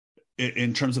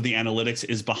 in terms of the analytics,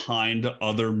 is behind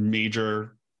other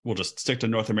major, we'll just stick to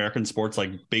North American sports like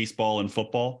baseball and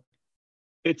football?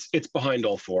 It's behind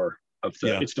all four of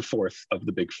the, it's the fourth of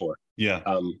the big four.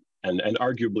 And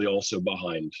arguably also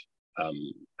behind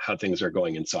how things are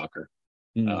going in soccer.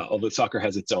 Although soccer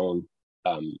has its own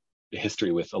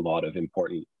history with a lot of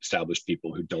important established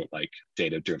people who don't like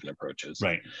data-driven approaches.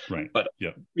 Right. But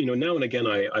now and again,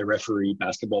 I referee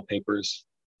basketball papers,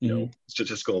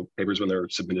 statistical papers when they're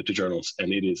submitted to journals,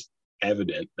 and it is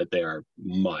evident that they are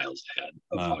miles ahead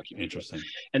of hockey. Interesting.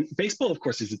 And baseball, of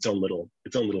course, is its own little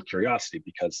curiosity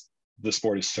because the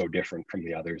sport is so different from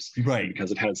the others. Right.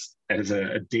 Because it has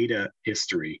a data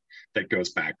history that goes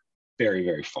back very,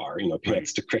 very far,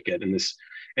 connects to cricket. And this,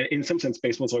 in some sense,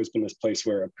 baseball's always been this place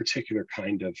where a particular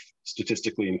kind of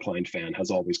statistically inclined fan has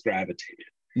always gravitated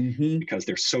because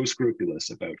they're so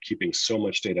scrupulous about keeping so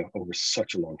much data over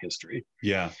such a long history.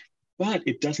 But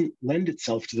it doesn't lend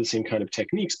itself to the same kind of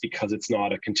techniques because it's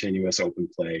not a continuous open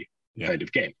play kind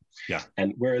of game.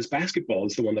 And whereas basketball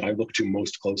is the one that I look to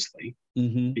most closely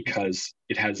because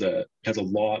it has a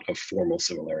lot of formal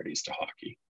similarities to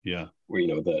hockey. Where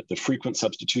the frequent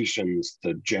substitutions,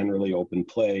 the generally open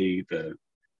play,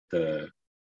 the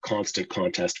constant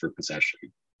contest for possession,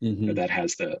 that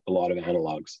has a lot of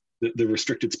analogs. The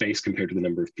restricted space compared to the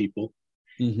number of people,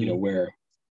 where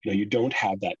you don't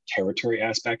have that territory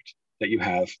aspect that you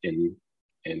have in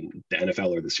the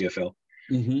NFL or the CFL.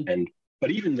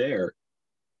 But even there,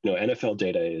 NFL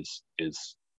data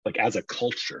is like, as a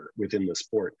culture within the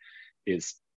sport,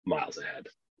 is miles ahead.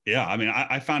 Yeah, I mean,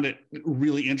 I found it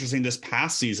really interesting this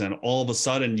past season. All of a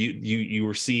sudden, you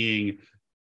were seeing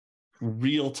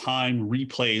real-time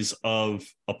replays of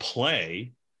a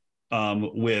play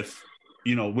with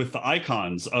the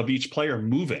icons of each player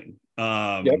moving,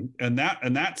 and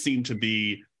that seemed to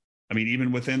be, I mean,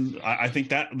 even within, I think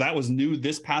that was new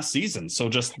this past season. So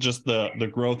just the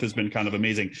growth has been kind of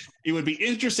amazing. It would be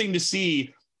interesting to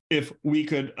see if we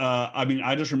could,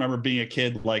 I just remember being a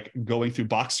kid, like going through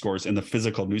box scores in the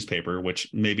physical newspaper, which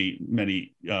maybe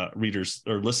many readers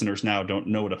or listeners now don't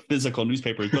know what a physical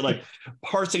newspaper is, but like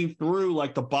parsing through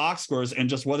like the box scores and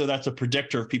just whether that's a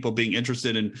predictor of people being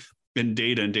interested in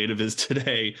data and data viz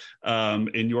today,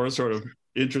 in your sort of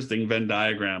interesting Venn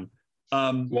diagram.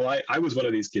 Well, I was one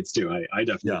of these kids too. I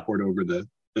definitely poured over the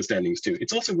standings too.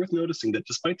 It's also worth noticing that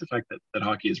despite the fact that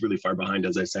hockey is really far behind,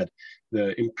 as I said,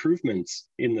 the improvements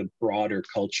in the broader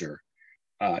culture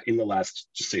in the last,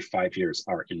 just say, 5 years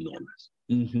are enormous.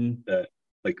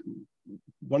 Like,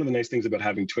 one of the nice things about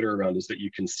having Twitter around is that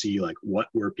you can see like what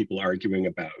were people arguing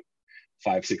about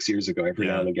 5-6 years ago. Every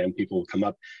now and again, people will come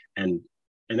up and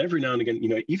every now and again,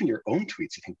 even your own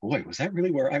tweets, you think, boy, was that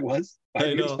really where I was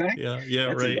 5 years back? That's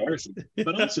embarrassing.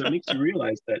 But also it makes you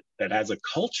realize that as a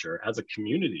culture, as a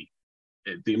community,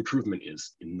 the improvement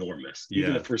is enormous.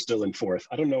 Even if we're still in fourth,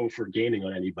 I don't know if we're gaining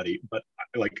on anybody, but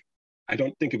like, I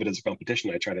don't think of it as a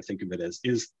competition. I try to think of it as,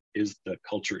 is the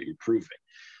culture improving?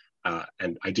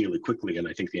 And ideally quickly. And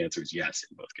I think the answer is yes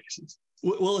in both cases.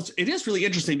 Well, it is really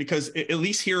interesting because at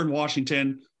least here in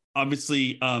Washington,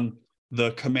 obviously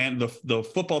the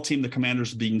football team, the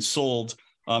Commanders, being sold,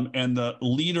 and the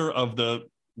leader of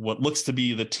what looks to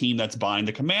be the team that's buying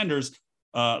the Commanders,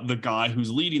 the guy who's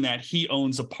leading that, he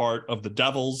owns a part of the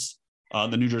Devils,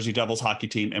 the New Jersey Devils hockey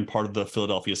team, and part of the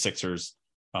Philadelphia Sixers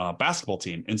basketball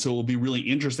team. And so it will be really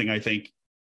interesting, I think.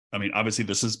 I mean, obviously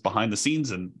this is behind the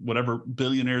scenes and whatever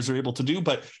billionaires are able to do,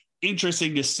 but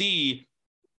interesting to see,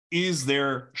 is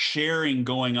there sharing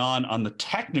going on the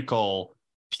technical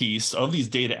piece of these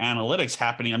data analytics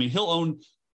happening? I mean, he'll own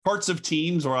parts of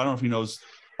teams, or I don't know if he knows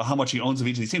how much he owns of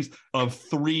each of these teams, of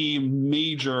 3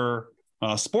 major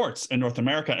sports in North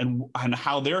America, and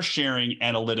how they're sharing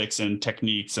analytics and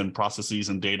techniques and processes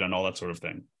and data and all that sort of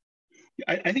thing.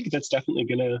 I think that's definitely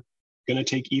going to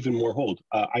take even more hold.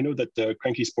 I know that the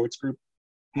Cranky Sports Group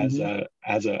has a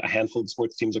handful of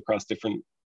sports teams across different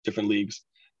leagues.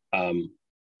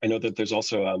 I know that there's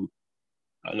also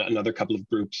another couple of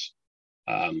groups,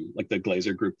 like the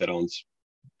Glazer Group, that owns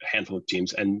a handful of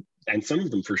teams, and some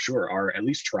of them for sure are at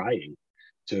least trying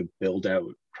to build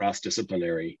out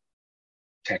cross-disciplinary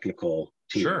technical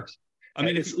teams. Sure. I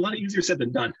mean, it's a lot easier said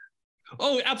than done.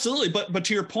 Oh, absolutely. But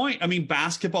to your point, I mean,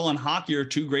 basketball and hockey are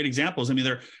 2 great examples. I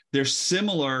mean, they're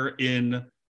similar in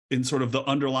sort of the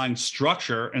underlying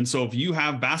structure. And so if you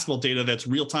have basketball data that's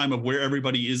real time of where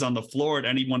everybody is on the floor at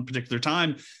any one particular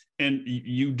time, and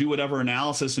you do whatever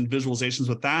analysis and visualizations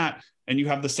with that, and you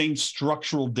have the same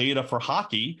structural data for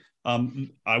hockey,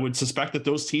 I would suspect that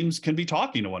those teams can be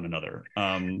talking to one another.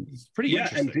 It's pretty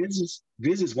interesting. And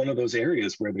Viz is one of those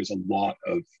areas where there's a lot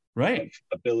of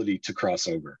ability to cross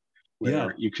over,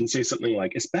 where you can say something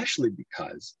like, especially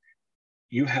because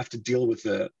you have to deal with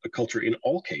a culture in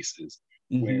all cases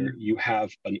where you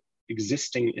have an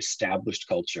existing established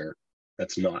culture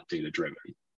that's not data driven.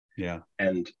 Yeah.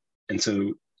 And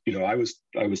so, I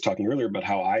was talking earlier about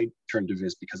how I turned to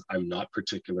Viz because I'm not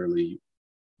particularly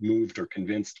moved or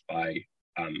convinced by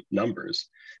numbers,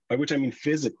 by which I mean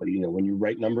physically. When you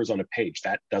write numbers on a page,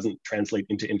 that doesn't translate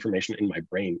into information in my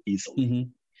brain easily.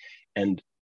 And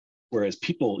whereas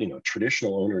people,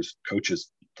 traditional owners,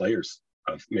 coaches, players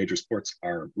of major sports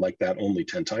are like that only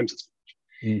 10 times as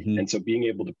much. And so being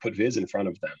able to put Viz in front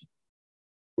of them,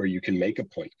 where you can make a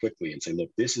point quickly and say, look,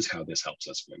 this is how this helps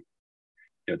us win,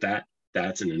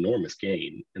 that's an enormous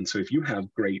gain. And so if you have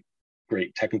great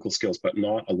technical skills, but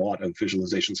not a lot of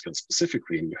visualization skills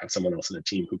specifically, and you have someone else in a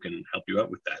team who can help you out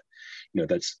with that,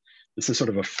 this is sort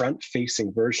of a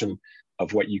front-facing version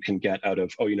of what you can get out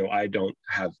of, I don't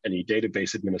have any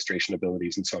database administration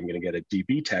abilities, and so I'm going to get a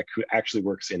DB tech who actually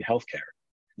works in healthcare.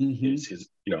 I'm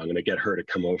going to get her to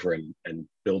come over and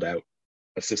build out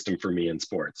a system for me in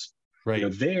sports. Right.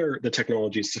 There, the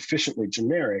technology is sufficiently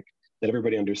generic that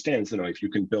everybody understands, if you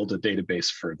can build a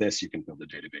database for this, you can build a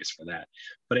database for that.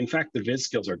 But in fact, the Viz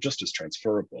skills are just as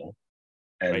transferable.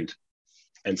 And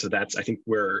so that's, I think,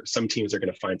 where some teams are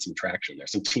going to find some traction there,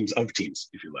 some teams of teams,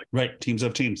 if you like. Right. Teams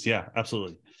of teams. Yeah,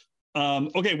 absolutely.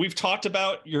 Okay. We've talked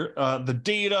about the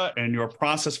data and your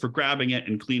process for grabbing it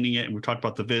and cleaning it. And we've talked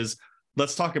about the Viz.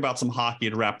 Let's talk about some hockey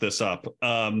to wrap this up.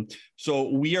 So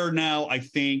we are now, I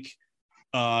think,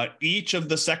 each of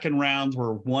the second rounds,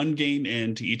 we're 1 game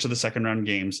into each of the second round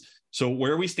games. So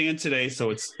where we stand today, so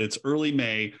it's early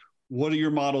May. What are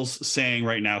your models saying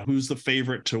right now? Who's the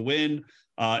favorite to win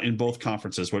in both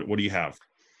conferences? What do you have?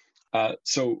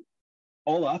 So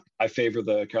all up, I favor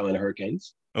the Carolina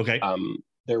Hurricanes. Okay.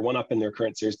 They're 1 up in their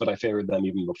current series, but I favored them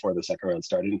even before the second round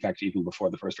started. In fact, even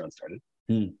before the first round started.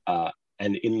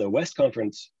 And in the West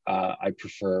Conference, I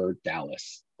prefer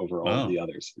Dallas over all of the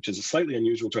others, which is a slightly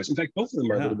unusual choice. In fact, both of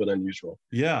them are a little bit unusual.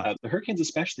 Yeah. The Hurricanes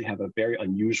especially have a very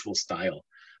unusual style.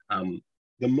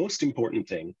 The most important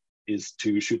thing is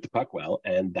to shoot the puck well,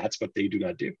 and that's what they do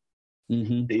not do.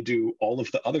 They do all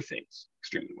of the other things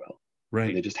extremely well.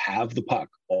 Right. They just have the puck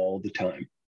all the time,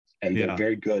 and they're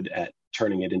very good at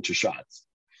turning it into shots.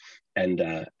 And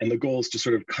the goal is to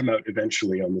sort of come out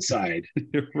eventually on the side.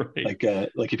 Right.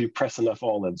 Like if you press enough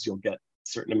olives, you'll get a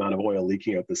certain amount of oil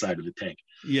leaking out the side of the tank.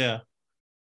 Yeah.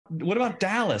 What about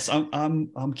Dallas?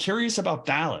 I'm curious about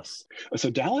Dallas. So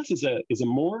Dallas is a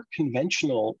more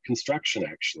conventional construction,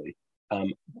 actually.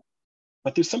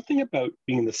 But there's something about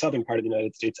being in the southern part of the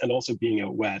United States and also being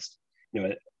out west.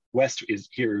 West is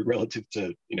here relative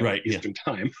to Eastern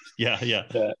time. Yeah.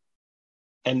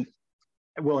 And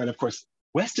of course,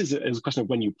 West is a question of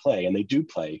when you play, and they do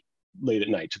play late at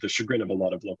night to the chagrin of a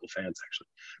lot of local fans, actually.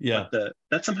 Yeah. But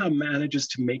that somehow manages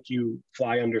to make you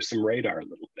fly under some radar a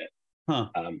little bit. Huh.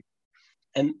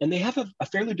 And they have a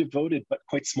fairly devoted but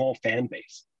quite small fan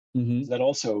base. So that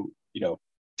also,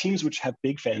 teams which have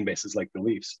big fan bases like the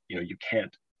Leafs, you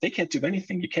can't they can't do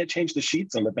anything. You can't change the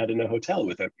sheets on the bed in a hotel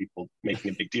without people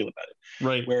making a big deal about it.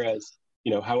 Right. Whereas,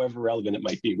 however relevant it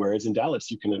might be, whereas in Dallas,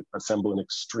 you can assemble an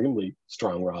extremely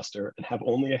strong roster and have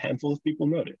only a handful of people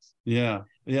notice. Yeah.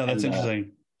 Yeah. That's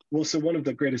interesting. Well, so one of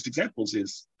the greatest examples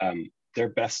is their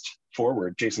best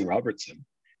forward, Jason Robertson,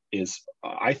 is,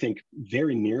 I think,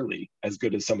 very nearly as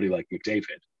good as somebody like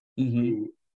McDavid,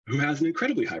 who has an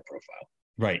incredibly high profile.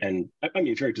 Right. And I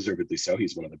mean, very deservedly so.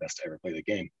 He's one of the best to ever play the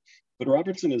game. But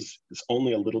Robertson is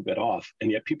only a little bit off,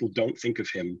 and yet people don't think of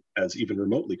him as even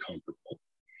remotely comparable.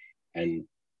 And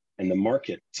the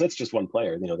market, so that's just one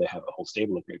player. They have a whole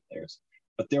stable of great players,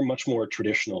 but they're much more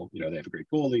traditional. They have a great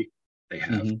goalie, they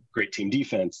have great team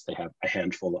defense, they have a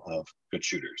handful of good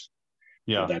shooters.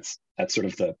 Yeah, that's sort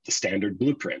of the standard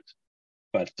blueprint.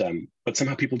 But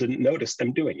somehow people didn't notice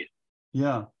them doing it.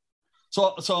 Yeah.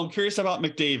 So I'm curious about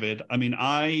McDavid. I mean,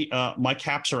 my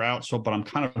Caps are out, but I'm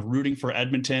kind of rooting for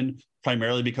Edmonton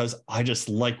primarily because I just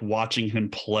like watching him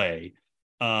play.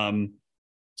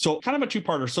 So kind of a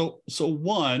two-parter. So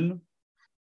one,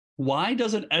 why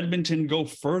doesn't Edmonton go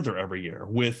further every year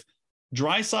with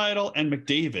Draisaitl and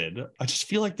McDavid? I just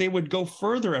feel like they would go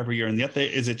further every year, and yet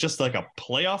is it just like a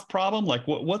playoff problem? Like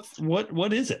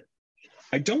what is it?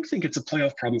 I don't think it's a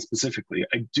playoff problem specifically.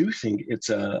 I do think it's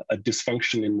a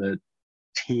dysfunction in the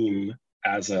team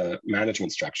as a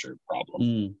management structure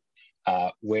problem,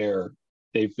 where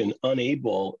they've been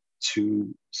unable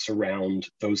to surround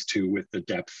those two with the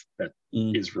depth that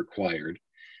is required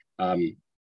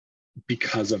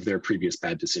because of their previous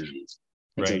bad decisions.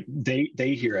 And right. So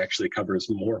they here actually covers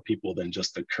more people than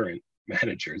just the current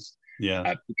managers.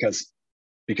 Yeah.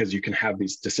 Because you can have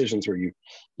these decisions where you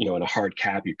in a hard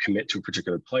cap, you commit to a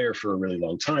particular player for a really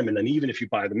long time. And then even if you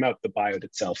buy them out, the buyout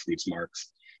itself leaves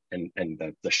marks and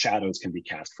the shadows can be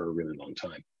cast for a really long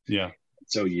time. Yeah.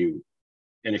 So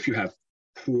if you have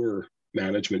poor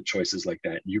management choices like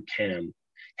that, you can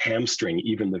hamstring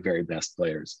even the very best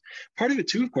players. Part of it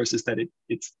too, of course, is that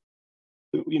it's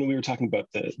we were talking about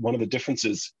one of the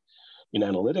differences in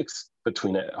analytics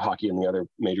between hockey and the other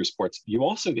major sports. You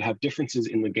also have differences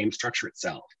in the game structure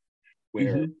itself,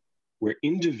 where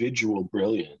individual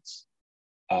brilliance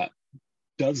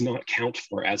does not count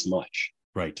for as much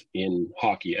right in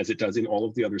hockey as it does in all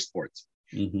of the other sports.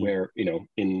 Where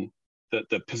in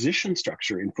the position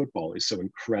structure in football is so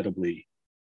incredibly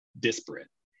disparate,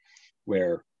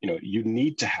 where you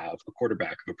need to have a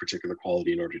quarterback of a particular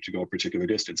quality in order to go a particular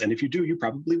distance, and if you do, you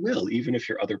probably will, even if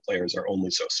your other players are only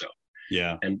so.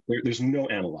 Yeah. And there's no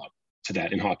analog to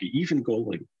that in hockey. Even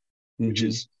goalie, which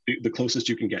is the closest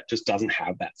you can get, just doesn't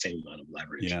have that same amount of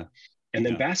leverage. Yeah. And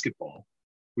then basketball,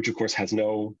 which of course has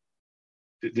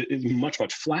is much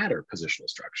flatter positional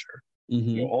structure.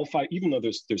 All five, even though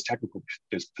there's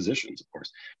positions, of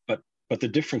course, but the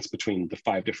difference between the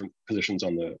five different positions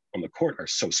on the court are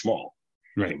so small,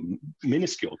 right?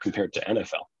 Minuscule compared to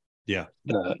NFL. Yeah.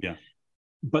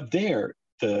 But there,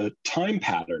 the time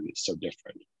pattern is so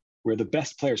different, where the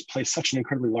best players play such an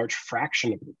incredibly large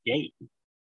fraction of the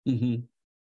game.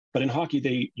 But in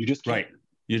hockey, you just can't. Right.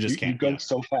 You just can't. You go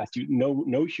so fast.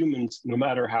 No humans, no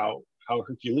matter how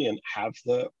Herculean, have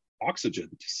the oxygen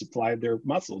to supply their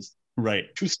muscles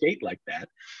to skate like that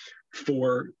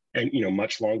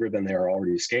much longer than they are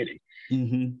already skating.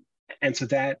 And so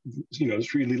that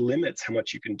really limits how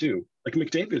much you can do. Like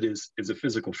McDavid is a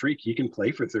physical freak. He can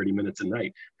play for 30 minutes a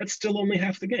night. That's still only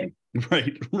half the game.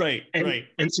 Right.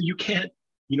 And so you can't,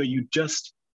 you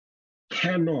just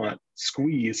cannot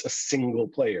squeeze a single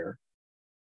player,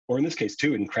 or in this case,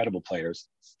 two incredible players,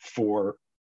 for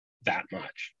that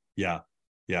much. Yeah.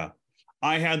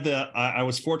 I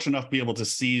was fortunate enough to be able to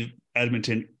see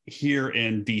Edmonton here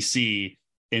in BC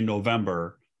in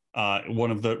November,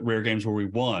 one of the rare games where we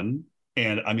won.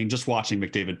 And I mean, just watching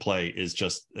McDavid play is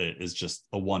just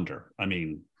a wonder. I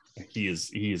mean, he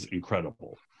is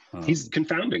incredible. He's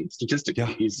confounding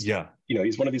statistically. Yeah.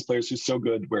 He's one of these players who's so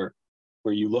good where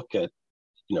you look at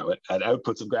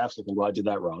outputs of graphs and think, well, I did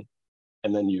that wrong.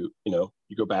 And then you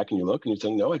go back and you look and you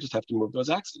think, no, I just have to move those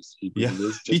axes.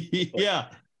 Yeah.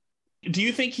 Do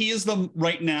you think he is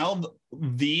right now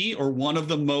or one of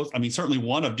the most, I mean, certainly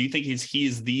do you think he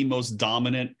is the most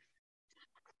dominant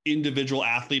individual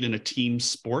athlete in a team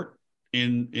sport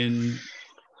in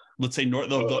let's say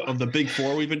north of the big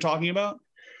four we've been talking about?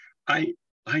 I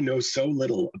know so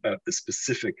little about the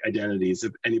specific identities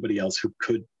of anybody else who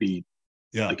could be.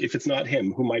 Yeah. Like, if it's not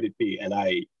him, who might it be? And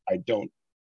I don't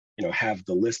have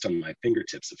the list on my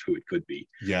fingertips of who it could be.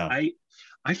 Yeah.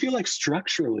 I feel like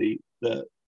structurally the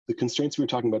constraints we were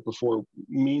talking about before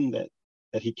mean that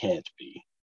he can't be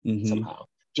somehow,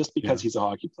 just because he's a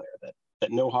hockey player,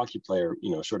 that no hockey player,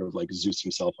 sort of like Zeus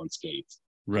himself on skates.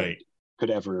 could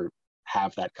ever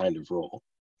have that kind of role.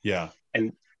 Yeah.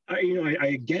 And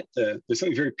I get there's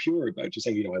something very pure about just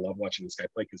saying, I love watching this guy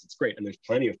play because it's great. And there's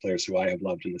plenty of players who I have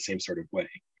loved in the same sort of way.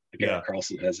 Like Erik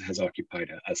Karlsson has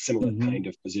occupied a similar kind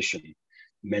of position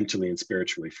mentally and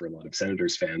spiritually for a lot of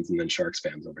Senators fans and then Sharks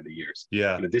fans over the years.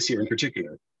 Yeah. This year in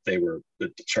particular, the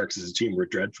Sharks as a team were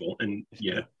dreadful. And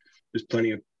there's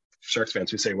plenty of Sharks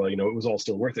fans who say, well, it was all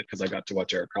still worth it because I got to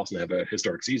watch Erik Karlsson have a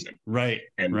historic season. Right.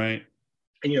 And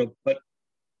but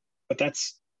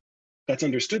that's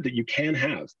understood that you can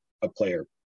have a player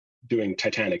doing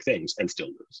titanic things and still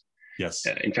lose. Yes.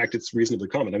 In fact, it's reasonably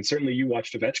common. And certainly you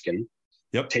watched Ovechkin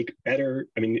take better.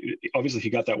 I mean, obviously he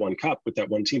got that one cup with that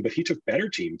one team, but he took better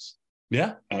teams.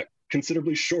 Yeah.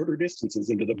 Considerably shorter distances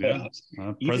into the playoffs.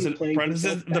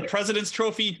 The President's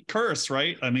Trophy curse,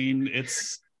 right? I mean,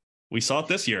 we saw it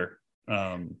this year.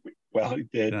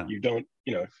 You don't,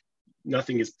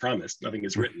 nothing is promised, nothing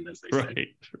is written, as they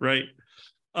say. Right.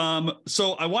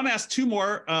 So I want to ask two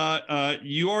more.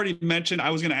 You already mentioned, I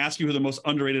was going to ask you who the most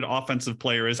underrated offensive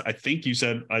player is. I think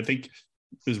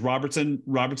is Robertson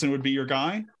would be your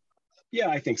guy? Yeah,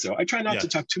 I think so. I try not to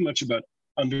talk too much about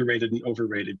underrated and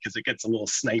overrated because it gets a little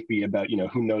snipey about,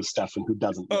 who knows stuff and who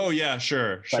doesn't. Oh yeah,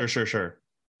 sure.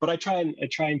 But I try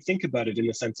and think about it in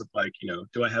the sense of like,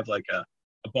 do I have like a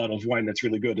bottle of wine that's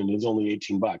really good and is only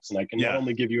 $18 and I can not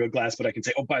only give you a glass, but I can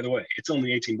say, oh, by the way, it's only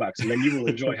 $18 and then you will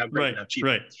enjoy how great and how cheap.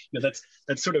 Right. That's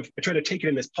sort of, I try to take it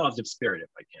in this positive spirit if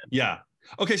I can. Yeah.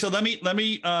 Okay. So let me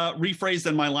rephrase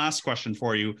then my last question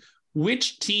for you.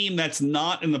 Which team that's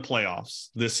not in the playoffs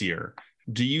this year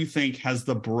do you think has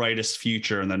the brightest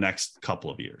future in the next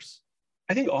couple of years?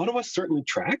 I think Ottawa certainly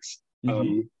tracks.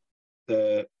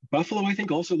 The Buffalo, I think,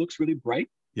 also looks really bright.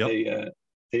 Yep.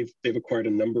 They've acquired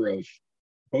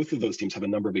both of those teams have a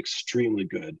number of extremely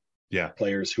good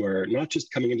players who are not just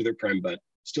coming into their prime, but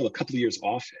still a couple of years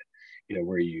off it,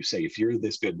 where you say, if you're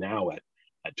this good now at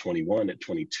 21, at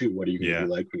 22, what are you going to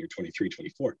be like when you're 23,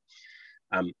 24?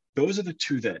 Those are the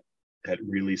two that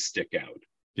really stick out.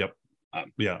 Yep.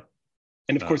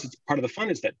 And of course, it's part of the fun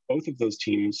is that both of those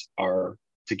teams are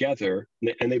together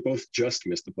and they both just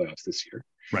missed the playoffs this year.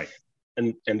 Right.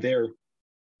 And they're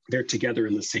together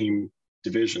in the same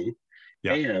division.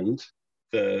 And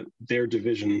their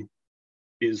division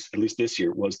is, at least this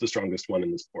year, was the strongest one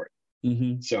in the sport.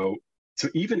 So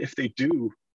even if they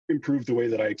do improve the way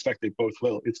that I expect they both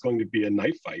will, it's going to be a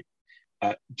knife fight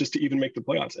just to even make the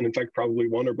playoffs. And in fact, probably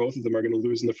one or both of them are going to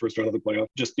lose in the first round of the playoff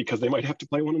just because they might have to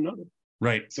play one another.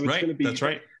 Right. So it's going to be, that's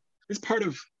right. It's part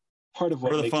of what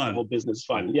makes the whole business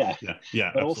fun. Yeah. But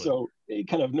absolutely. Also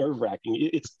kind of nerve wracking.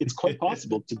 It's quite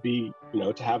possible to be,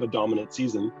 to have a dominant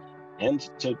season and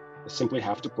to simply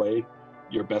have to play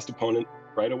your best opponent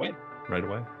right away.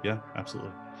 Yeah,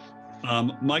 absolutely.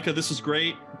 Micah, this was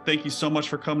great. Thank you so much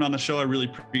for coming on the show. I really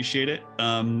appreciate it.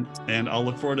 And I'll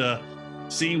look forward to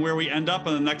seeing where we end up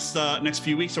in the next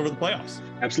few weeks over the playoffs.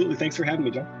 Absolutely. Thanks for having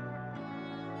me, John.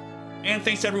 And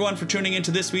thanks everyone for tuning into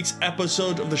this week's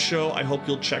episode of the show. I hope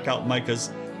you'll check out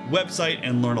Micah's website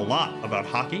and learn a lot about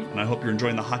hockey. And I hope you're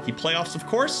enjoying the hockey playoffs, of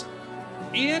course.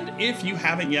 And if you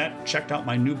haven't yet checked out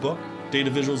my new book,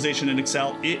 Data Visualization in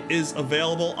Excel, it is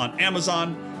available on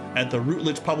Amazon, at the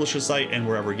Routledge Publisher site, and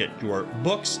wherever you get your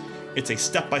books. It's a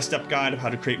step-by-step guide of how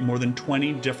to create more than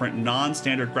 20 different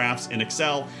non-standard graphs in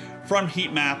Excel, from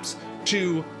heat maps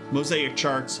to mosaic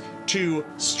charts to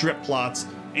strip plots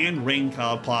and rain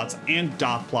cloud plots and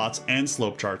dot plots and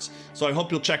slope charts. So I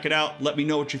hope you'll check it out. Let me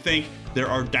know what you think. There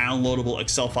are downloadable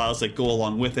Excel files that go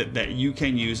along with it that you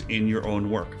can use in your own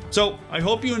work. So I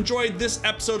hope you enjoyed this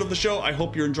episode of the show. I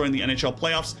hope you're enjoying the NHL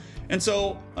playoffs. And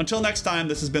so until next time,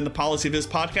 this has been the Policy Viz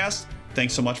podcast.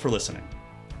 Thanks so much for listening.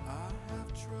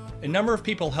 A number of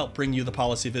people help bring you the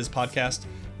Policy Viz podcast.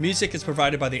 Music is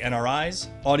provided by the NRIs.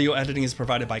 Audio editing is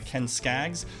provided by Ken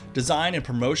Skaggs. Design and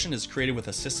promotion is created with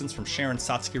assistance from Sharon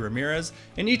Satsky Ramirez.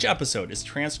 And each episode is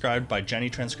transcribed by Jenny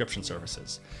Transcription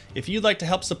Services. If you'd like to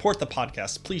help support the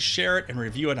podcast, please share it and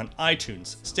review it on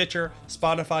iTunes, Stitcher,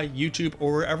 Spotify, YouTube,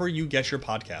 or wherever you get your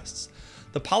podcasts.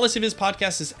 The Policy Viz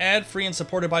podcast is ad-free and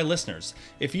supported by listeners.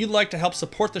 If you'd like to help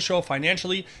support the show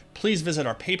financially, please visit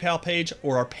our PayPal page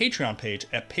or our Patreon page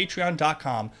at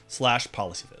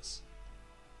patreon.com/policyviz.